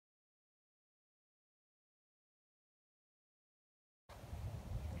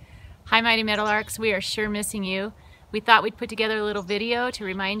Hi Mighty Meadowlarks, we are sure missing you. We thought we'd put together a little video to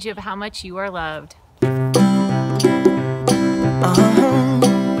remind you of how much you are loved.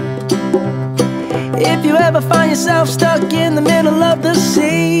 If you ever find yourself stuck in the middle of the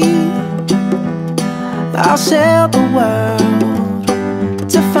sea, I'll sail the world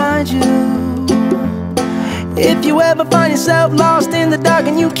to find you. If you ever find yourself lost in the dark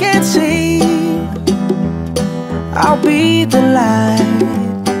and you can't see, I'll be the light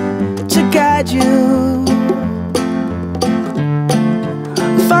to guide you.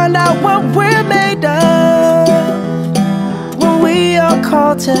 Find out what we're made of when we are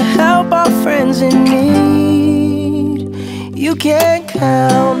called to help our friends in need. You can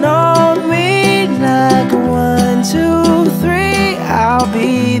count on me like 1, 2, 3, I'll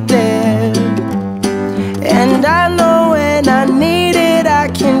be there. And I know when I need it, I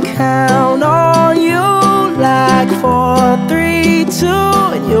can count on you like 4, 3, 2,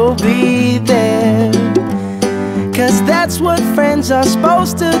 and you'll be there. 'Cause that's what friends are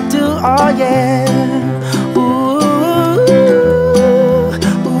supposed to do, oh yeah. Ooh,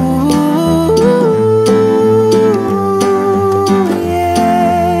 ooh,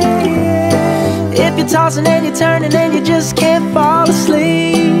 yeah, yeah. If you're tossing and you're turning and you just can't fall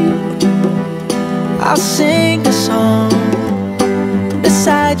asleep, I'll sing a song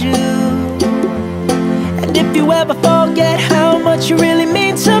beside you. And if you ever forget how much you really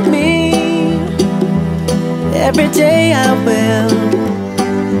mean to me, every day I will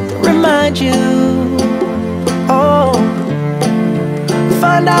remind you. Oh,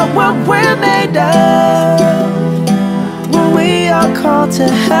 find out what we're made of when we are called to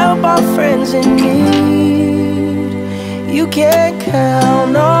help our friends in need. You can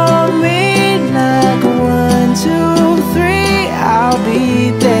count on me like 1, 2, 3, I'll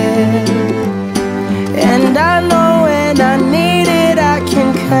be there. And I know when I need it, I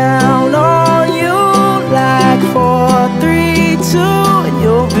can count on you like 4, 3, 2, and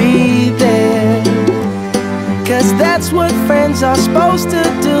you'll be there. 'Cause that's what friends are supposed to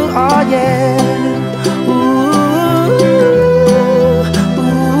do, oh yeah. Ooh, ooh,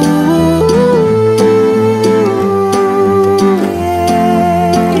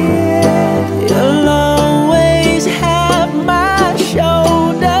 yeah, yeah. You'll always have my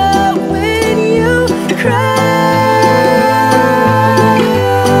shoulder when you cry.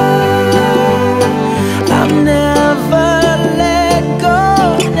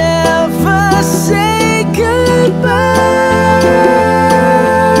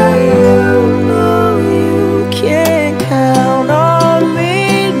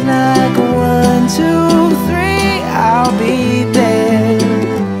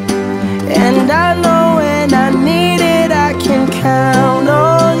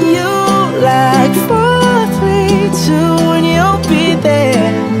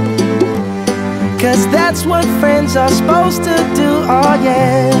 Cause that's what friends are supposed to do, oh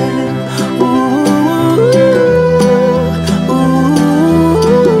yeah. Ooh, ooh.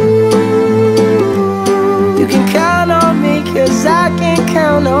 You can count on me, 'cause I can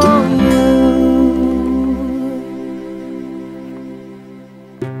count on you.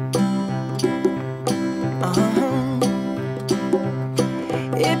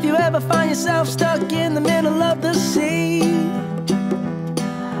 If you ever find yourself stuck in the middle of the sea,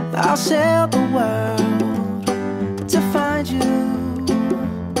 I'll sail the world to find you.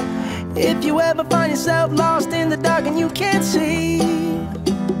 If you ever find yourself lost in the dark and you can't see,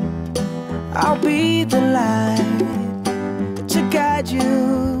 I'll be the light to guide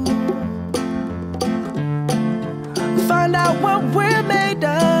you. Find out what we're made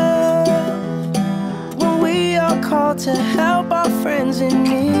of when we are called to help our friends in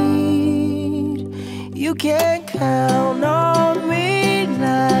need. You can count on me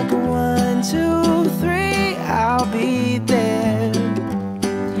like 1, 2, 3, I'll be there.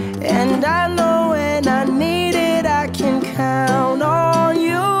 And I know when I need it, I can count on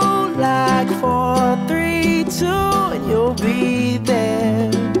you like 4, 3, 2, and you'll be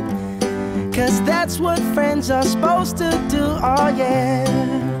there. 'Cause that's what friends are supposed to do, oh yeah.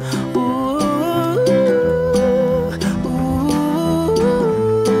 Ooh,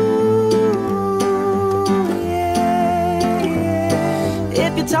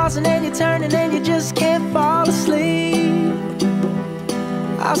 if you're tossing and you're turning and you just can't fall asleep,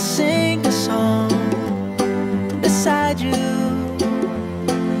 I'll sing a song beside you.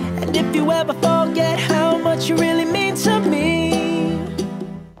 And if you ever forget how much you really mean to me.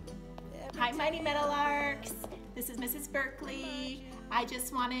 Hi Mighty Meadowlarks, this is Mrs. Berkeley. I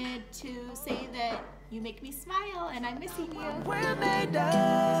just wanted to say that you make me smile and I'm missing you. We're made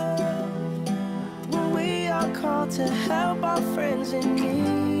of when we are called to help our friends in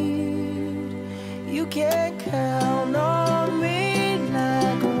need. You can count on me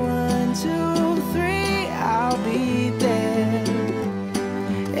like 1, 2, 3, I'll be there.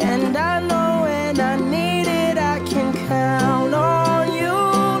 And I know when I need it, I can count on you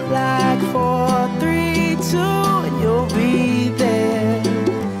like 4, 3, 2, and you'll be there.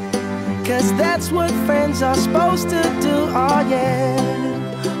 'Cause that's what friends are supposed to do, oh yeah.